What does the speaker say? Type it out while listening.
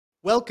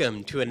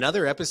Welcome to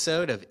another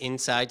episode of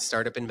Inside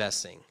Startup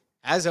Investing.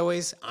 As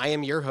always, I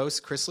am your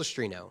host, Chris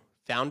Lustrino,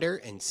 founder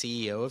and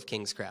CEO of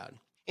KingsCrowd.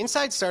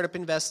 Inside Startup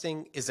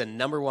Investing is a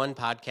 #1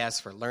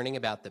 podcast for learning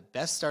about the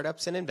best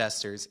startups and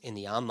investors in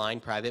the online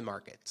private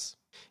markets.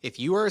 If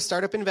you are a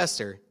startup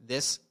investor,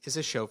 this is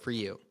a show for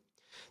you.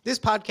 This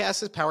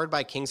podcast is powered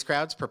by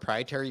KingsCrowd's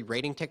proprietary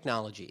rating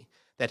technology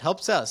that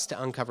helps us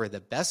to uncover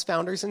the best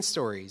founders and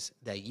stories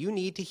that you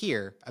need to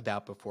hear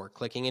about before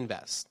clicking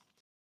invest.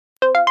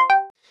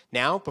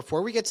 Now,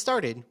 before we get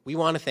started, we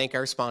want to thank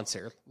our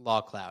sponsor,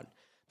 LawCloud,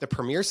 the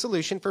premier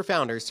solution for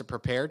founders to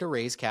prepare to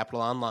raise capital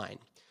online.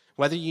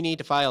 Whether you need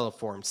to file a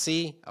Form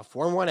C, a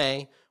Form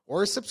 1A,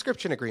 or a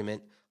subscription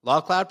agreement,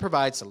 LawCloud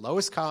provides the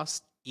lowest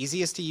cost,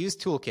 easiest to use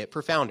toolkit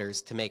for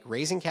founders to make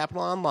raising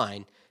capital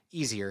online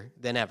easier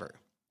than ever.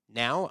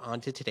 Now,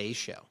 on to today's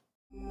show.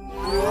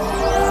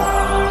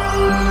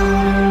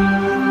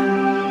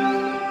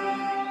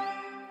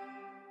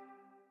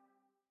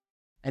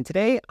 And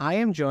today, I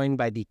am joined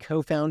by the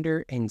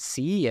co-founder and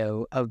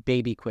CEO of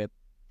BabyQuip,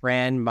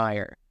 Fran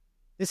Maier.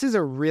 This is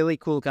a really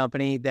cool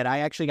company that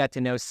I actually got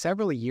to know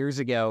several years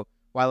ago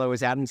while I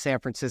was out in San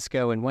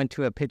Francisco and went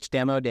to a pitch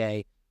demo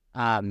day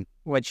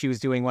when she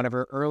was doing one of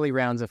her early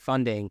rounds of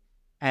funding.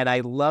 And I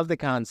love the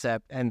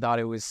concept and thought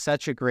it was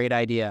such a great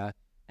idea.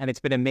 And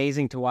it's been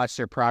amazing to watch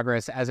their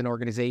progress as an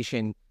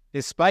organization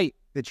despite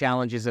the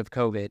challenges of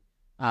COVID,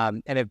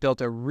 and have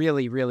built a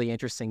really, really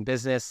interesting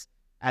business.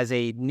 As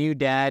a new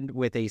dad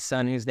with a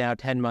son who's now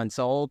 10 months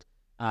old,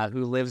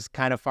 who lives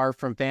kind of far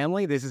from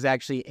family, this is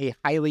actually a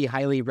highly,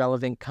 highly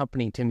relevant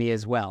company to me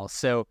as well.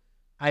 So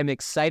I'm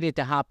excited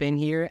to hop in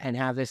here and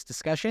have this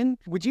discussion.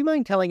 Would you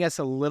mind telling us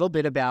a little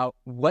bit about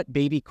what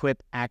BabyQuip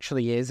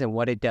actually is and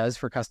what it does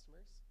for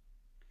customers?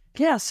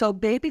 Yeah, so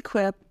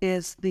BabyQuip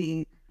is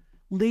the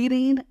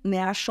leading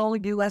national,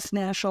 U.S.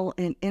 national,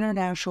 and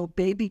international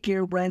baby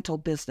gear rental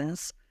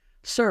business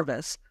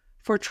service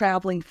for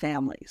traveling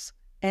families.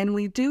 And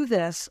we do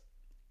this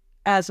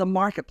as a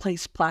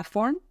marketplace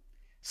platform.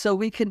 So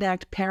we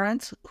connect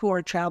parents who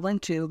are traveling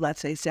to,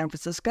 let's say, San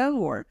Francisco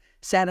or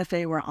Santa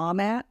Fe, where I'm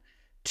at,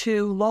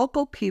 to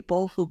local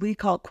people who we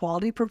call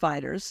quality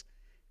providers.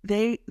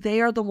 They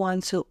are the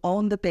ones who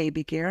own the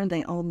baby gear, and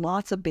they own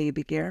lots of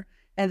baby gear,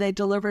 and they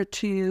deliver it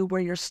to you where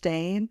you're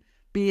staying,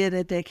 be it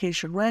a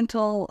vacation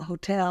rental, a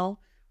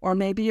hotel, or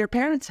maybe your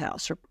parents'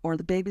 house or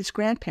the baby's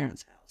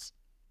grandparents' house.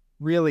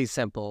 Really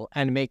simple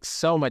and makes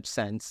so much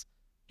sense.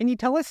 Can you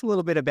tell us a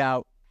little bit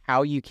about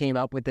how you came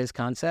up with this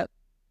concept?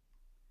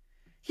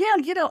 Yeah,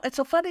 it's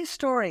a funny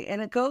story,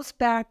 and it goes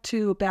back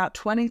to about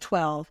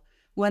 2012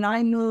 when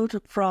I moved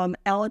from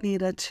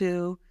Alameda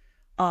to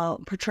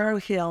Potrero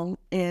Hill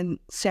in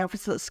San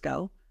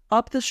Francisco,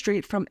 up the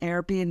street from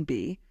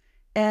Airbnb.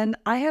 And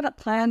I hadn't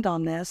planned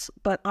on this,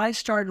 but I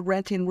started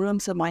renting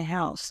rooms in my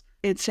house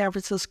in San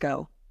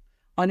Francisco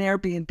on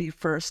Airbnb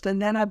first,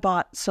 and then I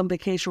bought some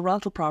vacation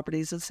rental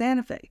properties in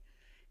Santa Fe.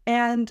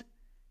 And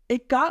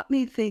it got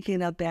me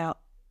thinking about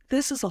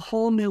this is a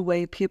whole new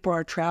way people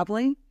are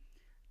traveling,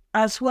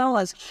 as well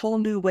as a whole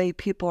new way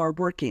people are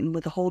working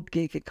with the whole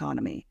gig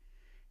economy.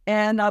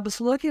 And I was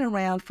looking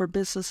around for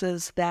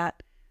businesses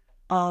that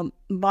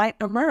might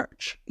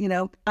emerge.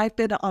 I've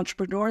been an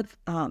entrepreneur.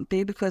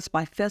 BabyQuip's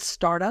my 5th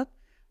startup.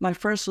 My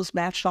first was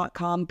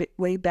Match.com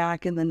way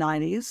back in the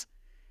 90s.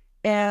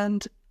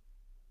 And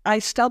I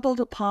stumbled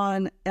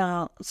upon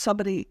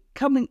somebody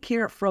coming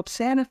here from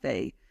Santa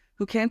Fe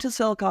who came to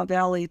Silicon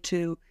Valley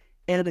to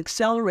an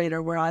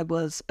accelerator where I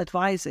was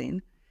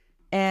advising,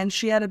 and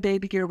she had a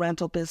baby gear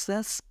rental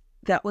business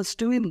that was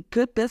doing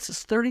good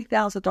business,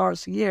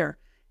 $30,000 a year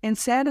in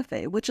Santa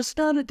Fe, which is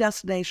not a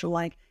destination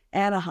like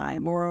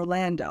Anaheim or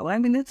Orlando. I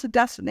mean, it's a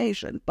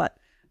destination, but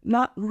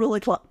not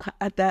really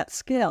at that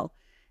scale.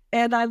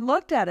 And I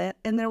looked at it,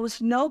 and there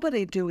was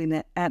nobody doing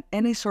it at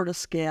any sort of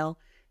scale,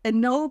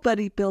 and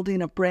nobody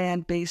building a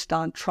brand based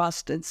on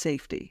trust and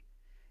safety.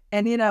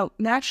 And,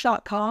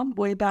 Match.com,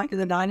 way back in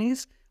the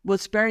 90s,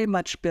 was very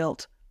much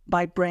built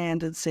by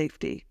brand and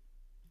safety.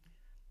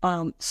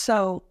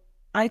 So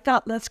I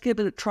thought, let's give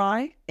it a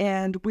try,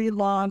 and we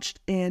launched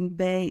in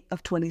May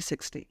of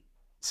 2016.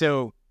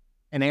 So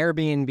an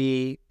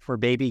Airbnb for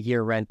baby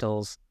gear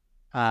rentals.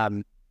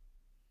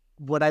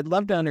 What I'd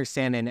love to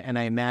understand, and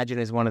I imagine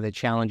is one of the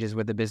challenges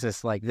with a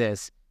business like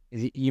this,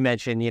 is you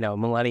mentioned,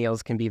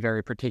 millennials can be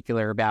very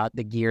particular about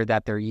the gear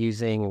that they're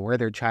using and where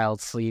their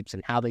child sleeps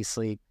and how they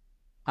sleep.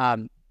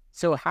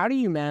 So how do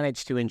you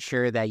manage to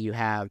ensure that you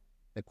have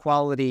the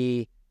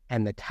quality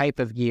and the type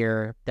of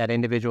gear that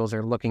individuals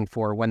are looking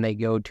for when they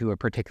go to a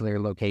particular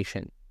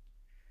location?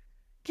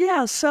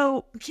 Yeah,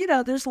 so,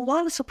 there's a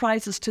lot of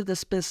surprises to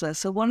this business.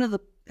 So one of the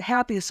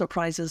happiest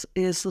surprises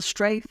is the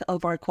strength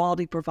of our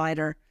quality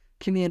provider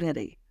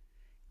community.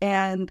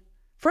 And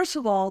first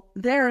of all,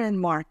 they're in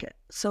market.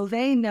 So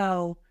they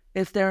know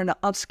if they're in an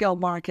upscale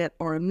market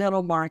or a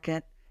middle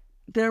market.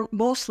 They're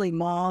mostly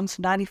moms.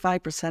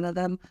 95% of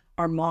them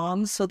are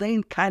moms. So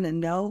they kind of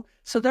know.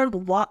 So they're a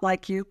lot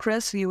like you,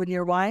 Chris, you and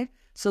your wife.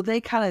 So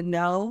they kind of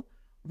know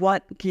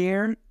what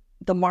gear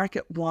the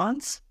market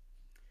wants.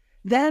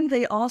 Then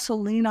they also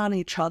lean on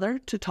each other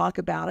to talk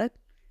about it.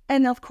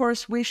 And of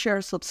course, we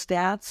share some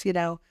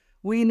stats.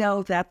 We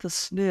know that the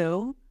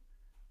SNU,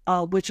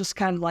 which is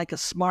kind of like a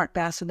smart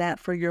bassinet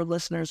for your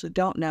listeners who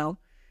don't know,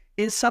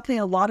 is something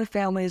a lot of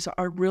families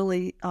are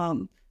really,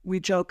 we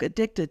joke,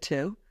 addicted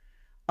to.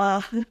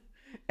 Uh,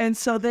 and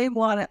so they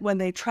want it when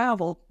they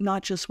travel,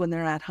 not just when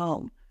they're at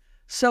home.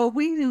 So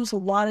we use a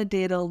lot of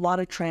data, a lot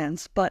of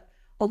trends, but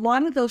a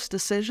lot of those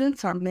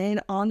decisions are made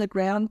on the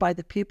ground by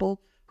the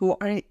people who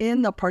are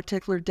in the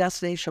particular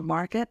destination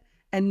market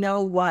and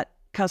know what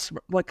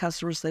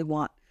customers they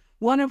want.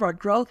 One of our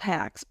growth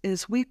hacks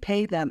is we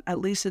pay them, at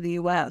least in the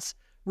U.S.,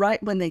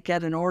 right when they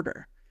get an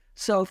order.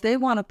 So if they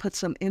want to put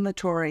some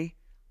inventory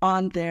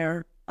on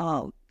their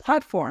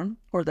platform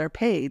or their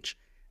page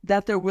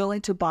that they're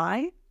willing to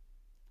buy,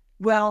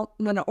 well,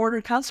 when an order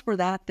comes for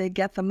that, they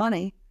get the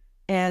money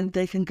and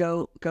they can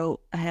go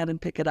ahead and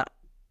pick it up.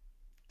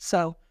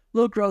 So a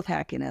little growth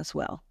hacking as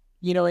well.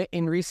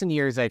 In recent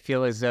years, I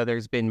feel as though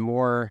there's been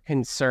more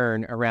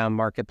concern around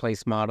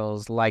marketplace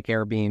models like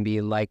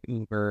Airbnb, like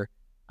Uber,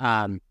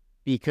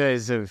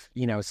 because of,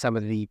 some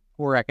of the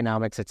poor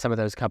economics that some of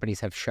those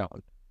companies have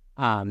shown,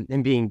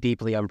 and being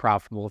deeply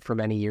unprofitable for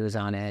many years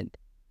on end.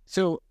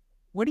 So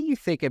what do you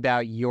think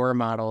about your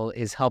model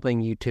is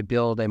helping you to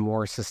build a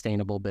more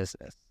sustainable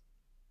business?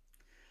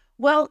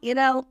 Well,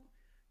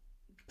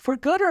 for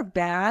good or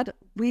bad,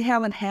 we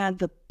haven't had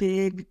the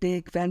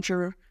big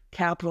venture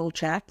capital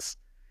checks.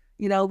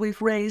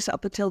 We've raised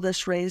up until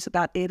this raise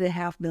about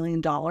 $8.5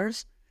 million.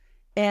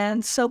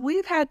 And so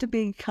we've had to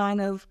be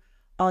kind of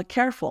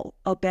careful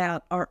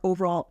about our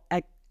overall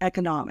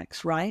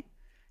economics, right?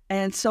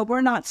 And so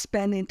we're not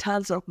spending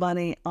tons of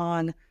money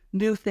on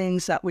new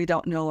things that we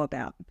don't know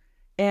about.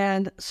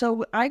 And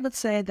so I would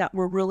say that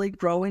we're really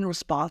growing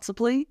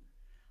responsibly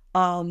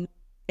and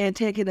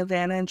taking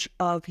advantage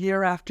of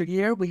year after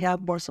year. We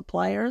have more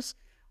suppliers.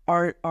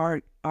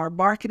 Our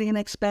marketing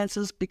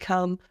expenses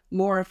become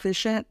more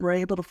efficient. We're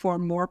able to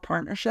form more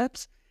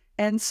partnerships.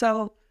 And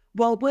so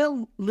while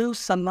we'll lose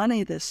some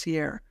money this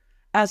year,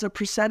 as a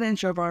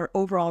percentage of our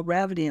overall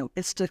revenue,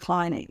 it's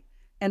declining.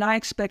 And I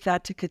expect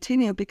that to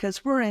continue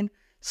because we're in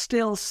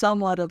still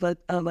somewhat of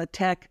a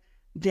tech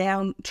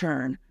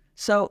downturn.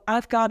 So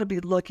I've got to be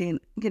looking,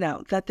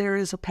 that there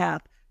is a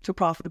path to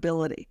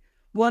profitability.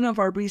 One of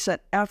our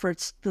recent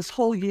efforts this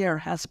whole year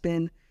has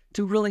been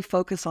to really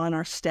focus on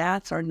our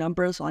stats, our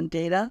numbers, on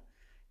data.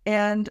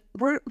 And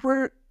we're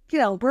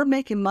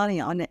making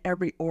money on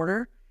every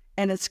order,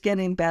 and it's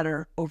getting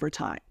better over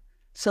time.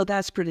 So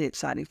that's pretty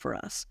exciting for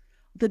us.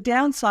 The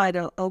downside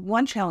of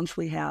one challenge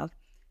we have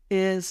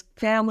is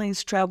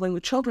families traveling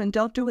with children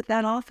don't do it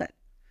that often.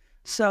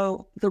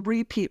 So the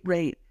repeat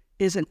rate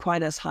isn't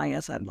quite as high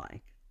as I'd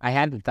like. I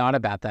hadn't thought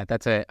about that.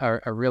 That's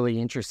a really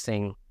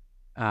interesting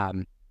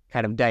kind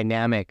of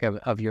dynamic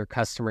of your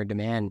customer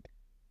demand.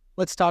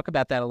 Let's talk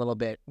about that a little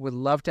bit. Would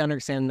love to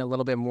understand a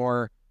little bit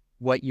more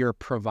what your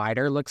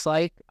provider looks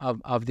like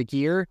of the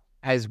gear,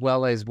 as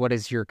well as what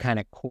is your kind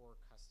of core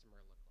customer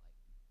look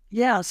like?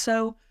 Yeah,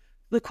 so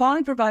the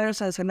quality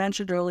providers, as I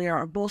mentioned earlier,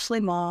 are mostly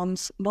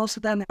moms. Most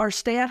of them are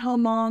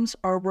stay-at-home moms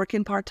or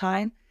working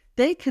part-time.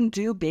 They can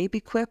do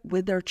BabyQuip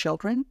with their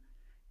children,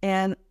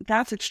 and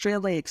that's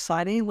extremely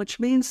exciting, which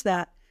means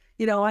that,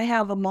 I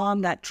have a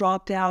mom that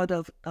dropped out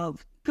of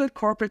good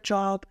corporate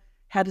job,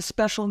 had a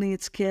special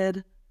needs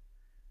kid,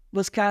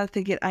 was kind of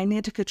thinking, I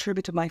need to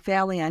contribute to my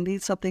family. I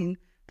need something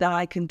that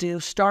I can do.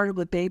 Started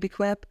with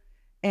BabyQuip,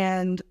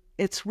 and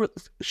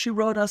she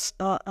wrote us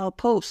a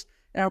post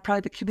in our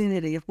private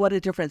community of what a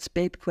difference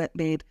BabyQuip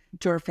made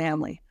to her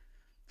family.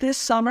 This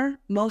summer,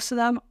 most of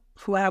them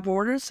who have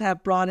orders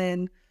have brought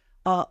in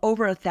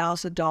over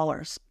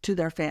 $1,000 to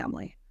their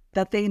family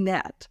that they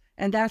net,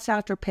 and that's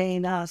after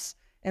paying us.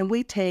 And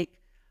we take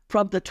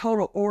from the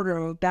total order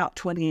of about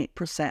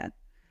 28%,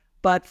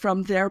 but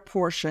from their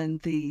portion,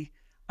 the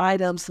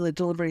items, the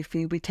delivery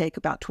fee, we take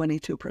about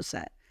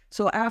 22%.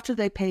 So after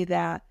they pay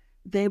that,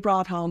 they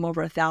brought home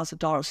over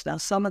 $1,000. Now,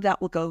 some of that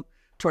will go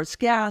towards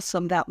gas,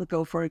 some of that will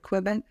go for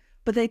equipment,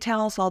 but they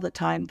tell us all the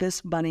time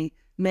this money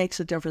makes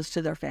a difference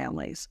to their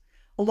families.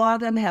 A lot of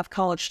them have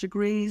college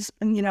degrees,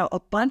 and a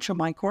bunch of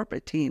my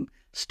corporate team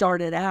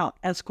started out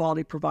as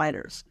quality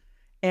providers.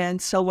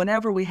 And so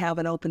whenever we have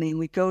an opening,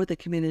 we go to the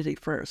community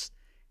first.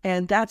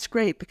 And that's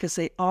great because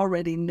they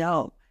already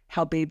know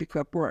how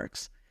BabyQuip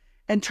works.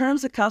 In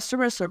terms of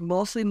customers, they're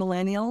mostly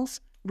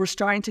millennials. We're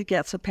starting to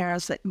get some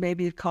parents that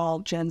maybe you'd call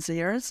Gen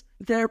Zers.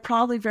 They're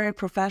probably very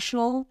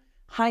professional,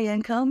 high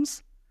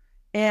incomes,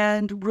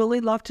 and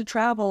really love to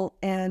travel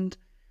and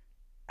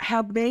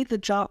have made the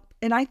jump.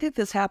 And I think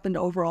this happened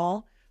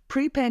overall.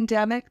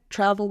 Pre-pandemic,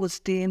 travel was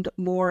deemed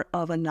more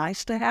of a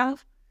nice to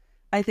have.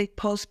 I think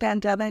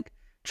post-pandemic,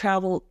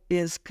 travel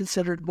is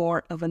considered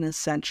more of an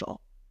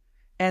essential.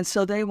 And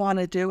so they want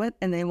to do it,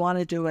 and they want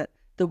to do it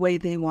the way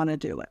they want to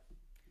do it.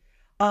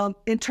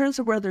 In terms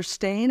of where they're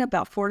staying,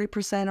 about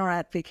 40% are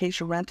at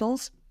vacation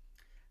rentals.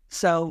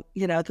 So,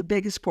 the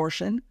biggest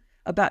portion,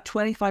 about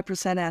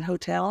 25% at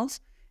hotels.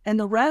 And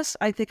the rest,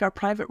 I think, are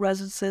private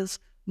residences,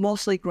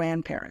 mostly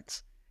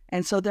grandparents.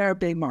 And so they're a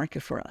big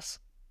market for us.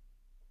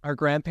 Are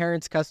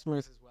grandparents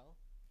customers as well?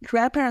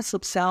 Grandparents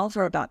themselves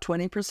are about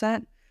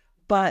 20%,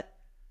 but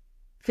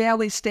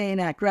families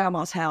staying at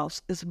grandma's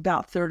house is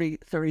about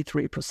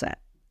 33%. Got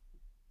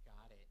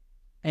it.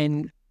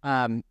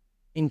 And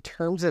in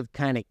terms of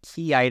kind of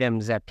key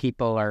items that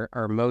people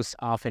are most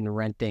often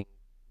renting,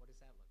 what does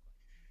that look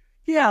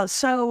like? Yeah,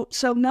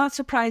 so not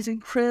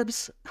surprising,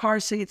 cribs, car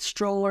seats,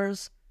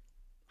 strollers,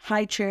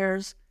 high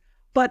chairs,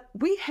 but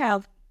we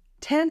have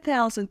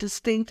 10,000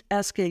 distinct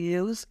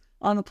SKUs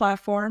on the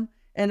platform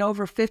and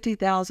over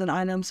 50,000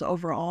 items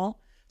overall.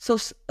 So,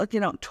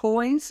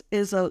 toys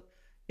is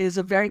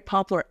a very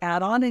popular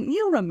add-on. And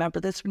you remember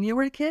this when you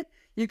were a kid.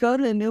 You go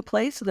to a new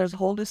place, so there's a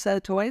whole new set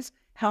of toys.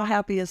 How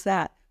happy is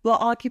that? Will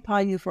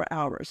occupy you for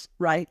hours,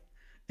 right?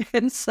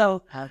 And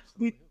so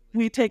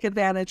we take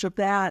advantage of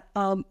that.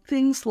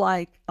 Things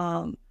like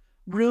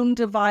room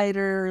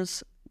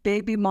dividers,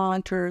 baby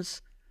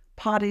monitors,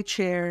 potty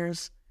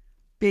chairs,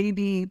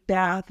 baby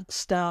bath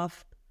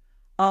stuff.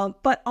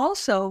 But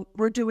also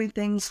we're doing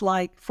things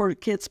like for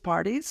kids'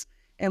 parties,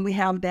 and we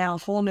have now a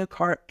whole new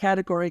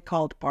category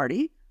called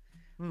party,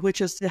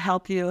 which is to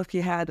help you if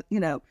you had,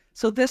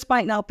 so this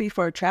might not be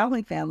for a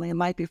traveling family. It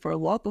might be for a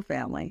local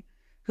family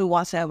who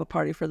wants to have a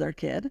party for their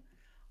kid.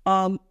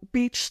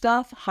 Beach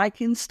stuff,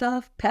 hiking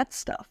stuff, pet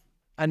stuff.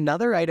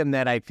 Another item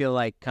that I feel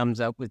like comes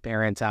up with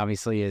parents,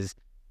 obviously, is,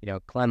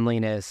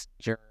 cleanliness,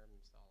 germs,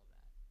 all of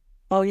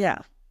that. Oh, yeah.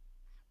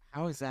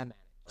 How is that managed?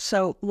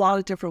 So a lot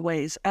of different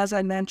ways. As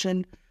I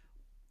mentioned,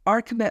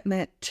 our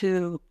commitment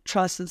to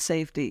trust and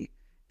safety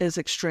is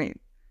extreme.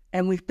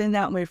 And we've been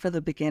that way from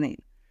the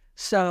beginning.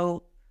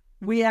 So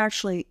we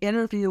actually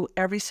interview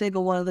every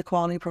single one of the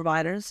quality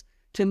providers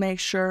to make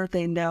sure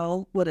they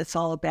know what it's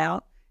all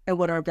about and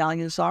what our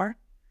values are.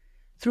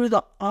 Through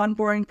the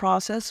onboarding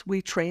process,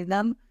 we train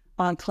them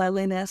on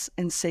cleanliness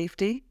and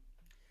safety.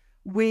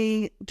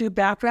 We do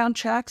background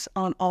checks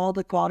on all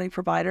the quality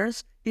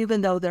providers,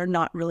 even though they're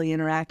not really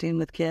interacting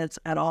with kids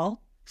at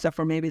all, except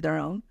for maybe their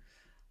own.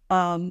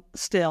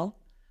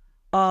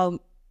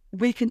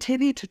 We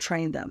continue to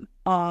train them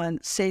on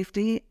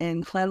safety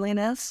and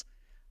cleanliness.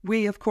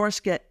 We, of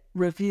course, get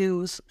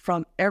reviews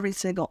from every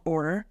single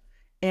order,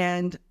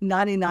 and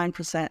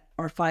 99%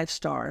 are 5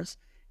 stars.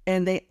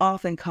 And they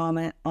often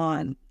comment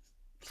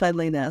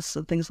cleanliness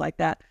and things like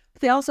that.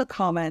 But they also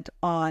comment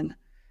on,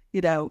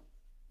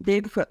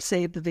 BabyQuip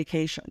saved the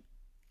vacation,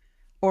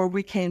 or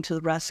we came to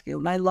the rescue.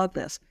 And I love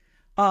this.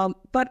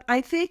 But I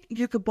think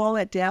you could boil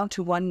it down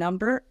to one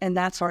number, and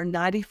that's our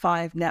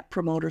 95 Net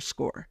Promoter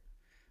Score,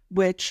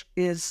 which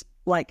is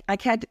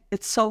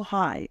it's so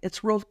high.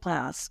 It's world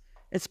class.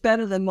 It's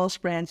better than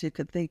most brands you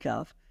could think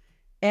of.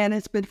 And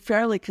it's been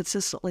fairly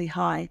consistently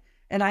high.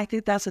 And I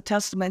think that's a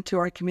testament to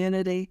our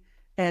community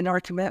and our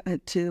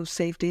commitment to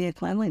safety and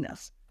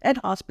cleanliness and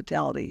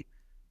hospitality,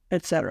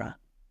 etc.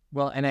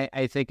 Well, and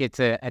I think it's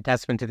a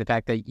testament to the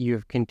fact that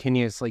you've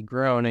continuously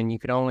grown, and you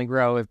can only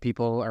grow if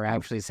people are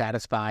actually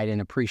satisfied and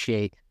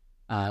appreciate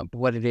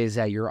what it is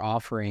that you're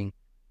offering.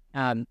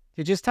 To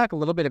just talk a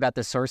little bit about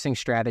the sourcing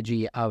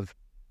strategy of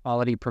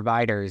quality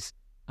providers,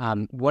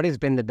 what has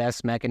been the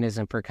best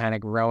mechanism for kind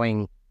of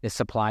growing the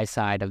supply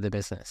side of the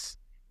business?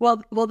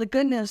 Well, the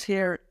good news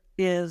here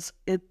is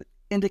it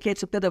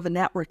indicates a bit of a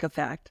network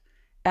effect,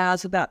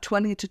 as about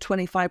 20 to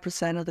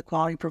 25% of the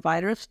quality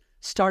providers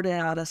started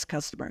out as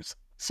customers.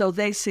 So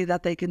they see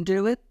that they can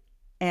do it,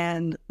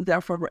 and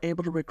therefore we're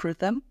able to recruit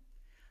them.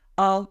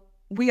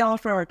 We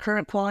offer our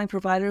current quality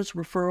providers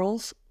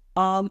referrals,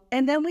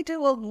 and then we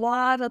do a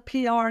lot of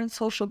PR and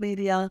social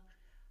media,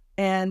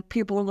 and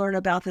people learn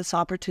about this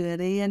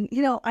opportunity. And,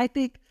 I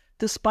think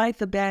despite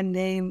the bad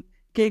name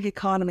gig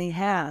economy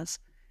has,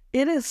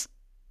 it is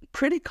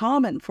pretty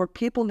common for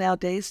people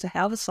nowadays to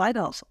have a side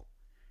hustle.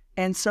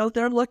 And so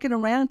they're looking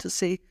around to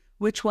see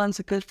which one's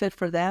a good fit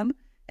for them.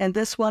 And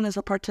this one is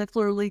a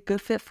particularly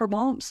good fit for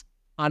moms.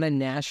 On a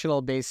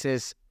national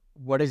basis,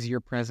 what is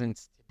your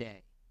presence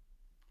today?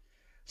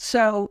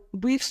 So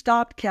we've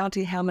stopped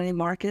counting how many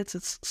markets.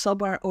 It's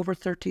somewhere over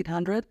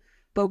 1,300,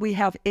 but we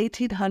have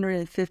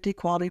 1,850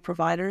 quality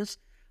providers.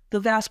 The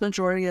vast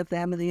majority of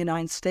them in the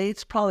United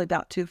States, probably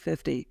about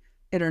 250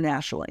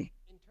 internationally.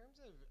 In terms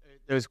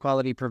of those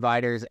quality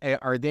providers,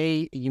 are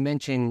they, you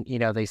mentioned,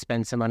 they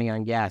spend some money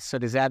on gas. So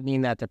does that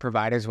mean that the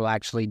providers will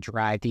actually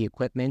drive the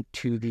equipment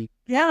to the...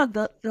 Yeah,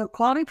 the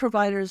quality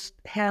providers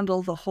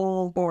handle the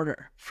whole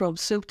order from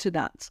soup to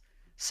nuts.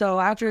 So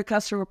after a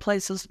customer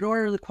places an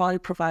order, the quality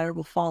provider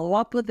will follow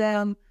up with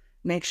them,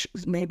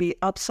 maybe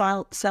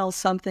upsell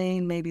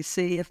something, maybe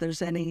see if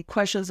there's any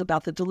questions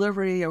about the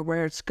delivery or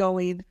where it's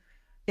going.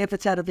 If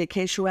it's at a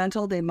vacation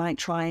rental, they might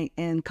try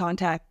and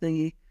contact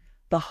the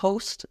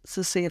host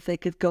to see if they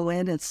could go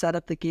in and set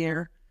up the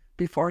gear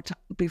before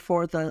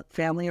the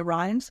family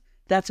arrives.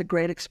 That's a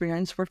great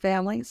experience for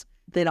families.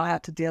 They don't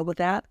have to deal with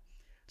that.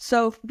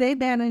 So they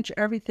manage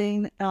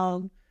everything,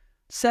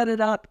 set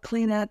it up,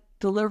 clean it,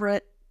 deliver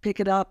it, pick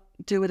it up,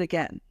 do it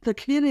again. The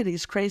community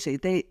is crazy.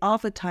 They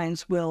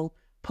oftentimes will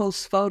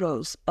post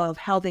photos of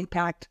how they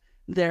packed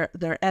their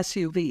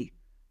SUV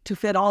to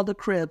fit all the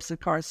cribs and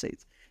car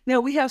seats. Now,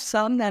 we have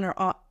some that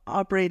are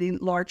operating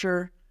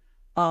larger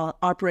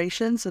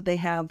operations, that they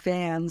have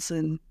vans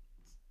and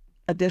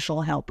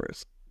additional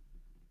helpers.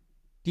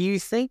 Do you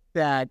think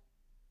that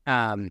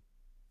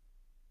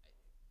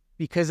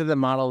because of the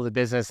model of the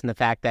business and the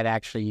fact that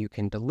actually you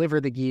can deliver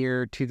the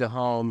gear to the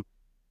home,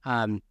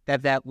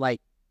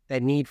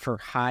 that need for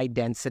high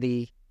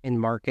density in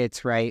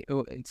markets, right?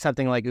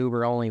 Something like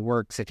Uber only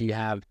works if you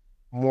have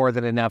more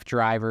than enough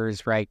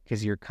drivers, right?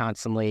 Because you're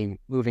constantly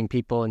moving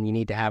people and you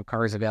need to have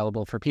cars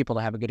available for people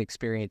to have a good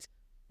experience.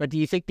 But do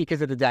you think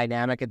because of the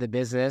dynamic of the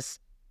business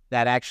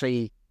that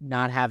actually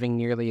not having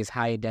nearly as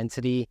high a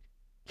density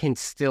can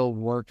still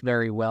work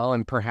very well,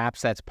 and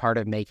perhaps that's part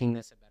of making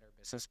this a better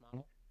business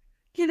model?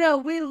 You know,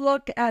 we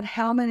look at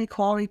how many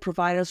quality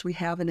providers we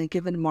have in a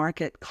given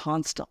market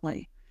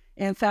constantly.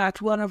 In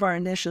fact, one of our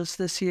initiatives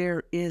this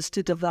year is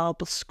to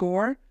develop a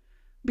score,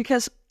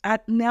 because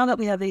now that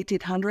we have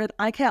 1,800,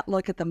 I can't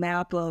look at the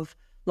map of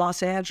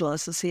Los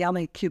Angeles to see how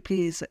many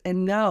QPs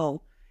and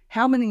know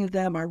how many of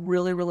them are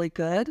really, really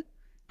good,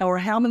 or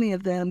how many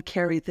of them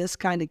carry this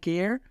kind of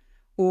gear,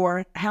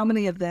 or how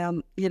many of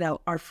them,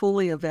 are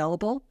fully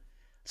available.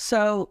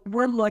 So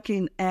we're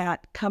looking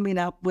at coming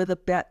up with a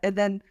bet, and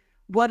then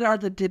what are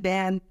the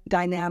demand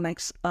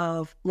dynamics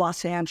of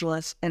Los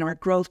Angeles and our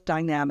growth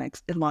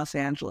dynamics in Los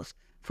Angeles,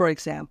 for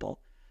example.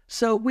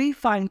 So we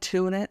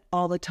fine-tune it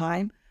all the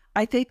time.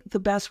 I think the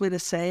best way to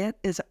say it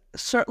is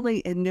certainly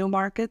in new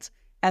markets,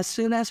 as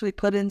soon as we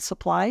put in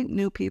supply,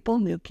 new people,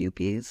 new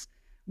QPs,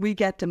 we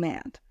get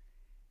demand.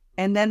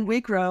 And then we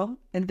grow,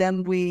 and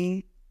then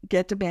we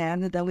get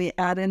demand, and then we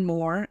add in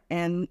more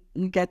and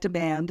get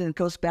demand, and it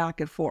goes back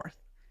and forth.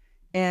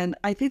 And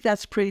I think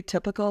that's pretty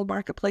typical of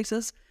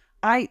marketplaces.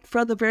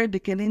 From the very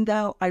beginning,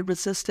 though, I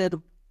resisted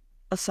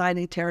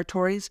assigning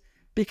territories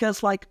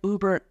because, like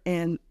Uber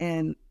and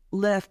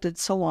Lyft and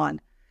so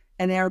on,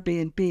 and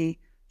Airbnb,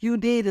 you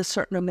need a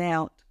certain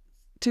amount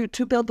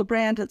to build the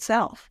brand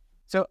itself.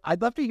 So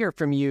I'd love to hear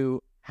from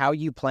you how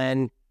you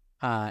plan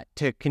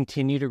to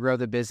continue to grow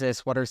the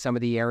business. What are some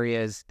of the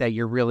areas that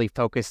you're really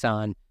focused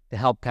on to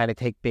help kind of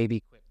take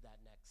BabyQuip that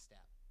next step?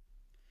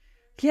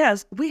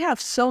 Yes, we have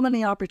so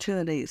many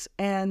opportunities.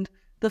 And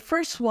the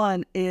first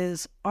one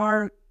is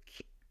our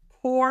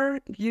core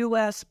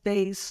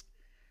U.S.-based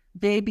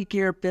baby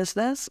gear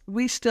business.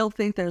 We still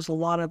think there's a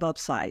lot of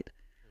upside.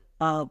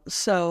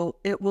 So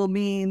it will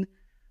mean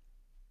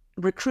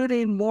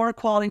recruiting more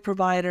quality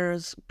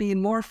providers,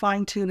 being more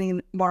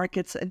fine-tuning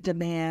markets and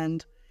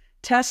demand,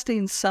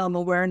 testing some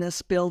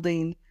awareness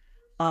building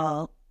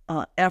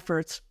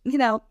efforts.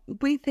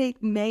 We think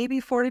maybe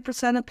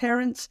 40% of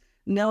parents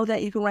know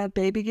that you can rent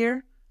baby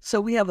gear. So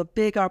we have a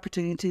big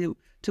opportunity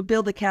to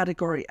build the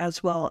category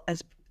as well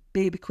as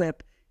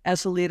BabyQuip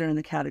as a leader in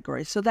the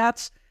category. So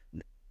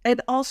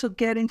and also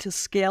getting to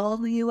scale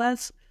in the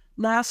U.S.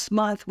 Last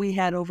month, we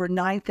had over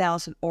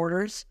 9,000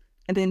 orders,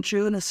 and in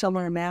June, a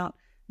similar amount,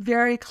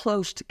 very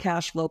close to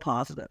cash flow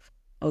positive,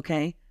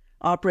 okay?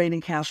 Operating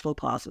cash flow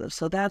positive.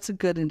 So that's a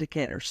good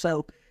indicator.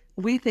 So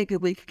we think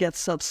that we could get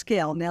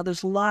subscale. Now,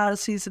 there's a lot of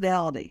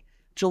seasonality.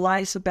 July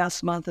is the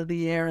best month of the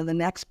year, and the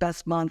next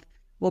best month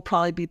will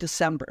probably be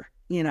December,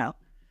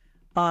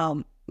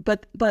 But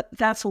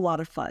that's a lot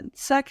of fun.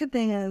 Second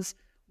thing is,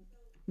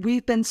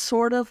 we've been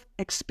sort of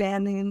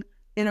expanding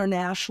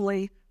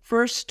internationally,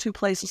 first to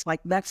places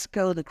like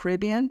Mexico, the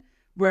Caribbean,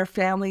 where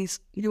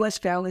U.S.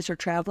 families are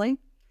traveling.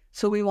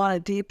 So we want to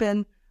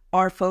deepen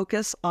our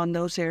focus on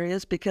those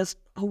areas because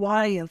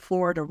Hawaii and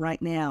Florida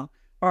right now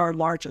are our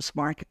largest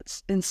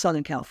markets, in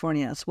Southern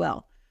California as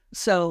well.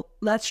 So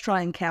let's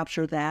try and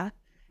capture that.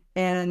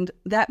 And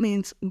that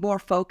means more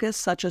focus,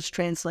 such as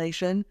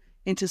translation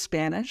into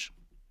Spanish.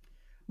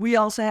 We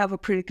also have a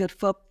pretty good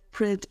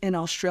footprint in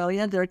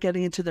Australia. They're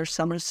getting into their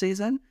summer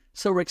season,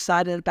 so we're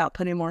excited about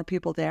putting more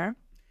people there.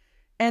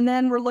 And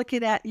then we're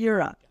looking at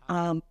Europe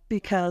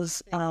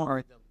because,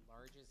 I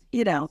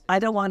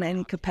don't want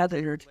any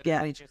competitor to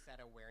get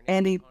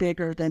any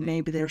bigger than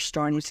maybe they're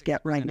starting to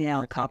get right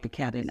now,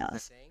 copycatting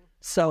us.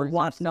 So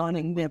not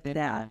nip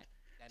that.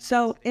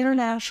 So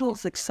international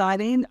is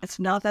exciting. It's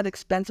not that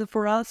expensive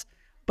for us,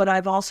 but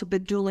I've also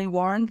been duly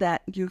warned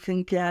that you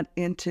can get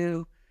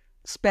into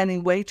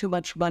spending way too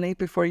much money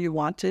before you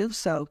want to.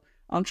 So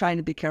I'm trying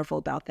to be careful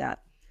about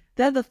that.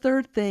 Then the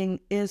third thing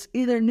is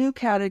either new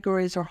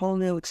categories or whole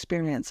new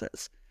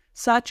experiences,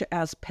 such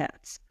as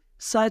pets,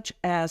 such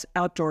as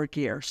outdoor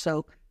gear.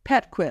 So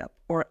PetQuip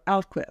or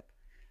OutQuip.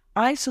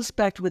 I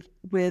suspect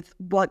with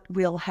what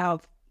we'll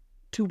have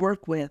to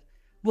work with,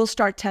 we'll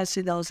start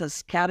testing those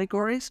as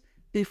categories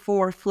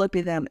before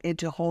flipping them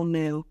into whole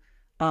new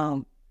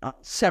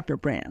separate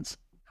brands.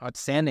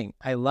 Outstanding.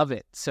 I love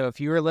it. So if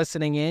you are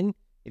listening in,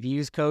 if you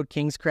use code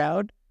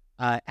KingsCrowd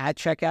at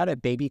checkout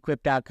at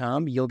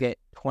babyquip.com, you'll get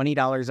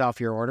 $20 off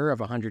your order of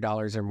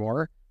 $100 or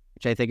more,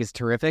 which I think is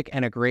terrific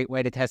and a great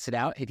way to test it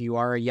out. If you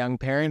are a young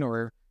parent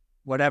or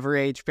whatever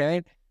age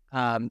parent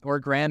or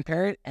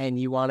grandparent and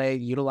you want to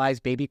utilize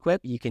BabyQuip,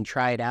 you can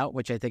try it out,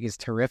 which I think is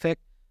terrific.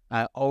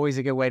 Always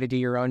a good way to do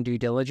your own due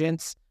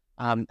diligence.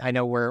 I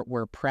know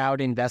we're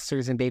proud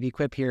investors in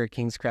BabyQuip here at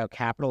King's Crowd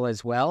Capital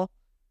as well,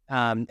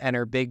 and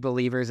are big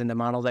believers in the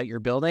model that you're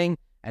building.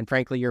 And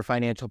frankly, your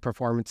financial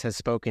performance has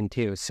spoken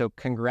too. So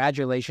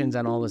congratulations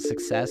on all the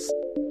success.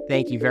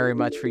 Thank you very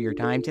much for your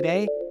time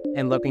today,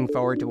 and looking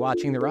forward to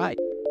watching the ride.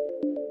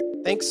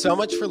 Thanks so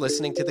much for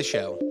listening to the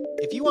show.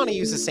 If you want to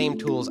use the same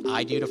tools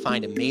I do to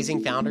find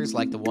amazing founders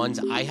like the ones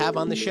I have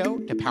on the show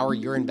to power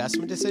your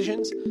investment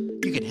decisions,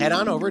 you could head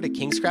on over to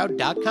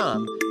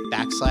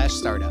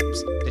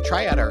kingscrowd.com/startups to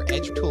try out our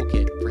Edge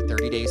Toolkit for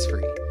 30 days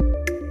free.